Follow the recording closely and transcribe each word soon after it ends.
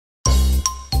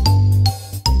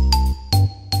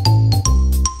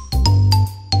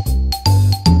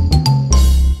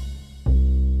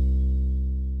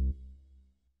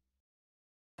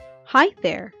Hi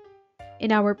there!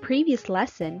 In our previous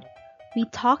lesson, we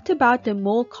talked about the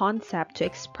mole concept to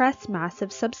express mass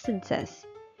of substances.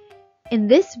 In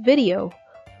this video,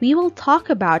 we will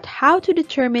talk about how to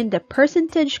determine the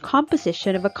percentage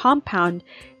composition of a compound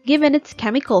given its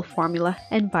chemical formula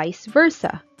and vice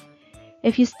versa.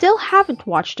 If you still haven't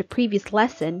watched the previous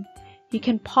lesson, you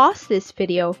can pause this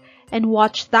video and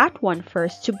watch that one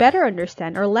first to better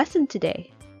understand our lesson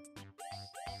today.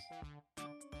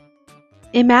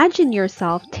 Imagine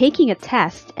yourself taking a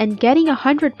test and getting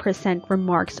 100%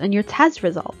 remarks on your test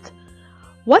result.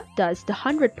 What does the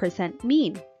 100%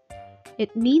 mean?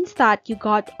 It means that you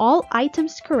got all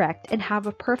items correct and have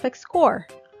a perfect score.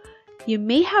 You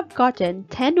may have gotten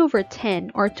 10 over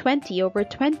 10 or 20 over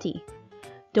 20.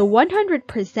 The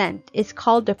 100% is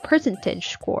called the percentage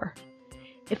score.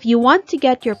 If you want to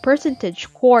get your percentage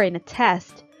score in a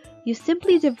test, you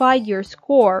simply divide your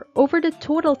score over the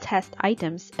total test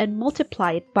items and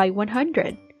multiply it by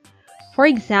 100. For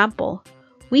example,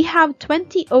 we have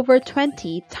 20 over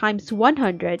 20 times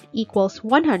 100 equals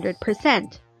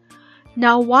 100%.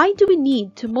 Now, why do we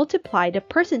need to multiply the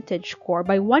percentage score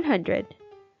by 100?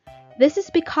 This is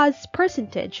because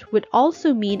percentage would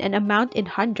also mean an amount in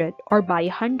 100 or by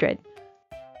 100.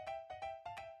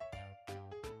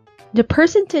 The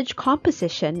percentage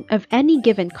composition of any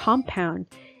given compound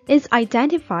is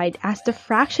identified as the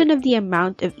fraction of the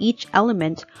amount of each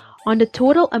element on the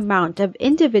total amount of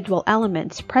individual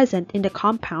elements present in the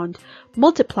compound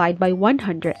multiplied by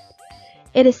 100.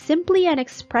 It is simply an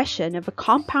expression of a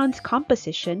compound's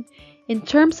composition in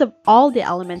terms of all the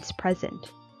elements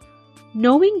present.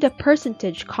 Knowing the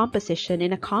percentage composition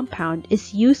in a compound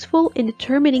is useful in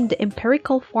determining the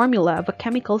empirical formula of a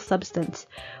chemical substance,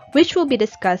 which will be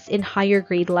discussed in higher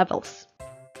grade levels.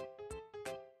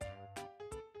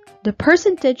 The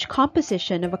percentage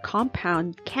composition of a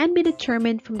compound can be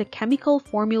determined from the chemical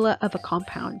formula of a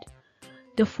compound.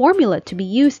 The formula to be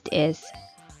used is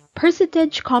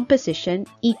percentage composition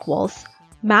equals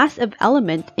mass of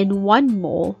element in 1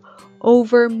 mole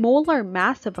over molar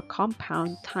mass of a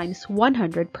compound times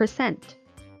 100%.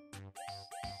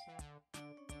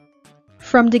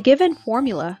 From the given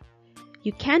formula,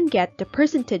 you can get the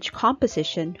percentage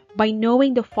composition by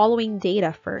knowing the following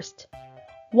data first.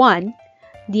 1.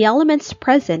 The elements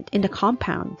present in the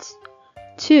compounds.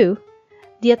 2.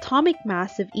 The atomic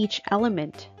mass of each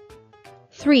element.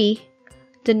 3.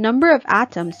 The number of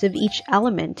atoms of each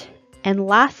element. And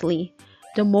lastly,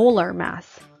 the molar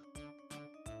mass.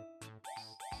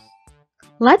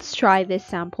 Let's try this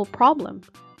sample problem.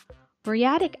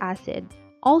 Muriatic acid,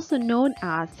 also known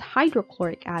as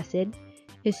hydrochloric acid,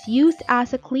 is used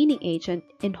as a cleaning agent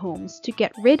in homes to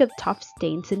get rid of tough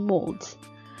stains and molds.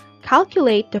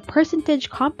 Calculate the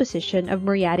percentage composition of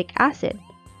muriatic acid.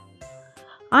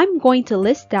 I'm going to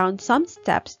list down some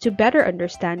steps to better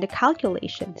understand the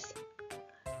calculations.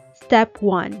 Step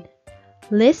 1.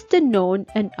 List the known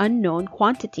and unknown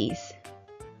quantities.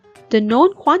 The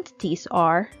known quantities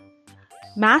are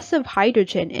mass of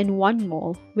hydrogen in 1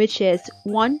 mole, which is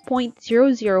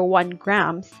 1.001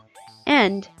 grams,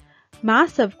 and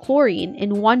mass of chlorine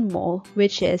in 1 mole,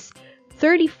 which is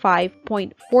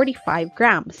 35.45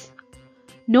 grams.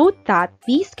 Note that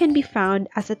these can be found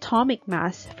as atomic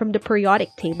mass from the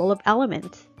periodic table of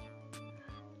elements.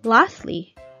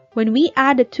 Lastly, when we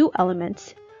add the two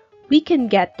elements, we can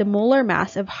get the molar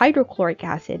mass of hydrochloric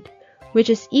acid, which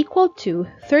is equal to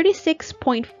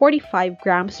 36.45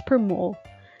 grams per mole.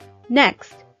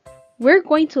 Next, we're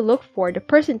going to look for the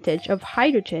percentage of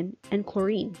hydrogen and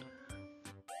chlorine.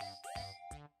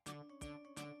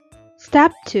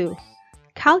 Step 2.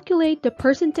 Calculate the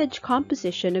percentage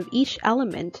composition of each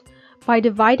element by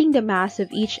dividing the mass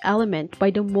of each element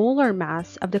by the molar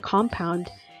mass of the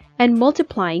compound and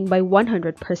multiplying by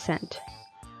 100%.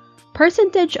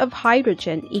 Percentage of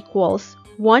hydrogen equals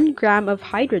 1 gram of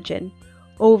hydrogen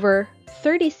over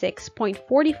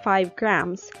 36.45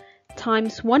 grams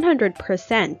times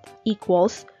 100%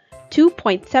 equals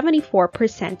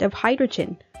 2.74% of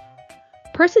hydrogen.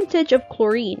 Percentage of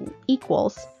chlorine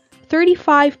equals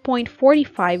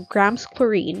 35.45 grams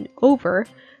chlorine over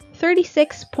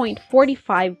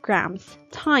 36.45 grams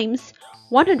times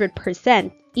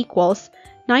 100% equals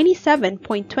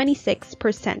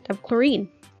 97.26% of chlorine.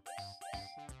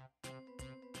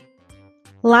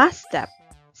 Last step,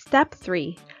 step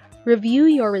 3, review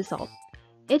your result.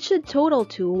 It should total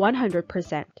to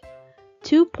 100%.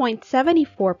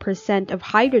 2.74% of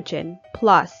hydrogen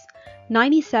plus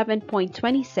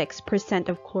 97.26%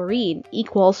 of chlorine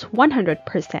equals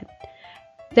 100%.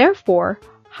 Therefore,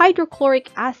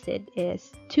 hydrochloric acid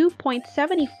is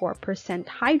 2.74%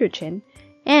 hydrogen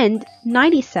and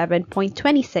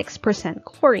 97.26%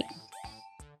 chlorine.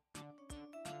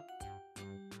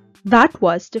 That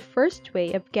was the first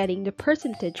way of getting the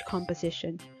percentage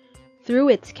composition, through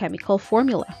its chemical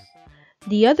formula.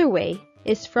 The other way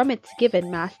is from its given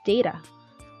mass data.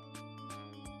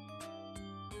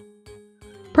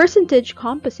 Percentage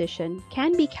composition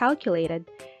can be calculated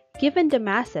given the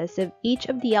masses of each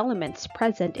of the elements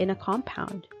present in a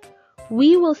compound.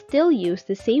 We will still use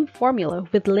the same formula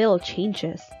with little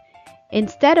changes.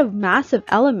 Instead of mass of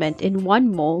element in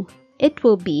 1 mole, it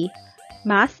will be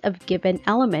mass of given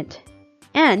element,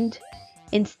 and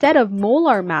instead of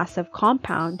molar mass of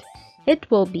compound, it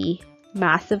will be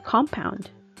mass of compound.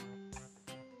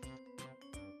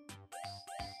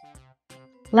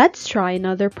 Let's try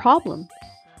another problem.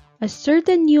 A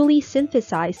certain newly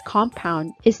synthesized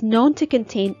compound is known to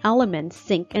contain elements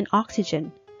zinc and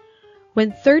oxygen.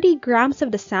 When 30 grams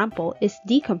of the sample is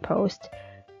decomposed,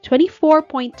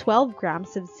 24.12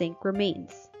 grams of zinc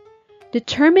remains.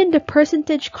 Determine the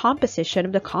percentage composition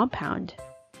of the compound.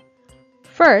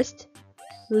 First,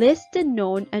 list the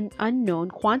known and unknown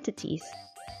quantities.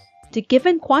 The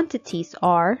given quantities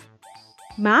are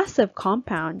mass of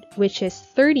compound, which is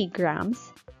 30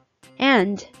 grams,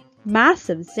 and mass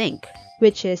of zinc,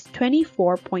 which is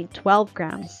 24.12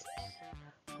 grams.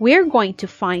 We're going to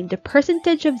find the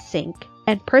percentage of zinc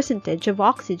and percentage of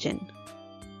oxygen.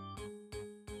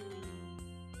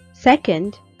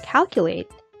 Second,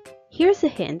 calculate. Here's a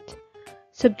hint.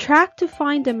 Subtract to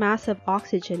find the mass of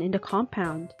oxygen in the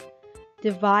compound.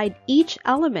 Divide each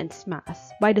element's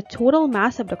mass by the total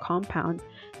mass of the compound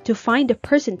to find the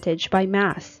percentage by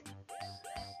mass.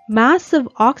 Mass of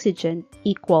oxygen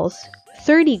equals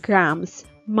 30 grams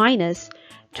minus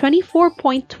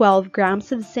 24.12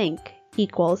 grams of zinc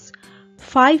equals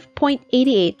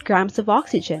 5.88 grams of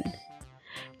oxygen.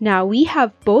 Now we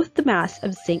have both the mass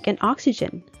of zinc and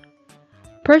oxygen.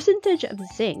 Percentage of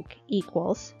zinc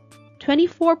equals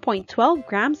 24.12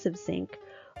 grams of zinc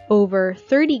over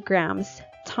 30 grams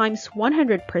times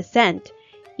 100%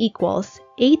 equals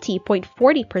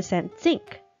 80.40%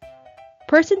 zinc.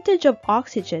 Percentage of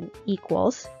oxygen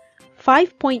equals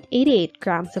 5.88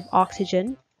 grams of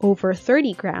oxygen over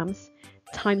 30 grams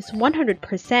times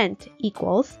 100%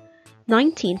 equals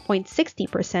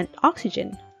 19.60%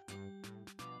 oxygen.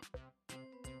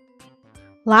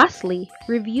 Lastly,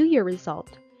 review your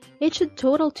result. It should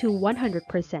total to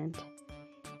 100%.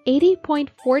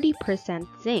 80.40%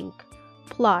 zinc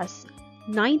plus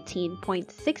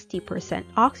 19.60%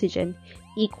 oxygen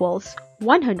equals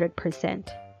 100%.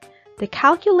 The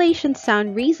calculations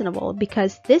sound reasonable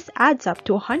because this adds up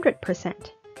to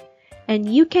 100%.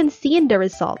 And you can see in the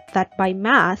result that by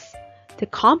mass, the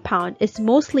compound is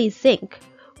mostly zinc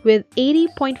with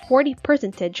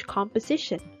 80.40%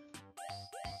 composition.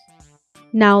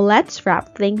 Now let's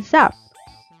wrap things up.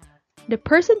 The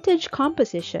percentage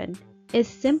composition is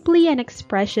simply an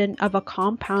expression of a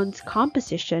compound's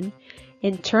composition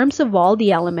in terms of all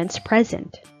the elements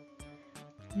present.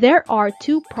 There are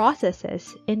two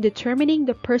processes in determining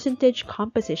the percentage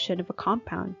composition of a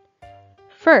compound.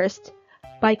 First,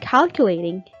 by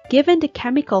calculating given the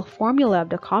chemical formula of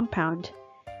the compound,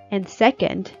 and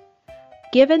second,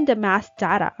 given the mass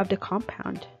data of the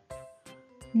compound.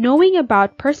 Knowing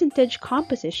about percentage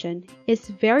composition is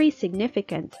very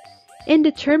significant in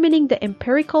determining the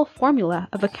empirical formula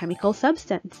of a chemical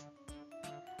substance.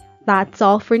 That's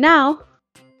all for now.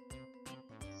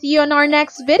 See you on our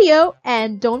next video,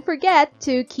 and don't forget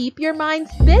to keep your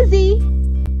minds busy!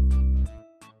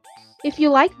 If you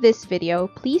like this video,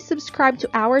 please subscribe to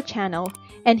our channel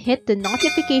and hit the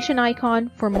notification icon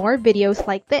for more videos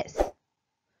like this.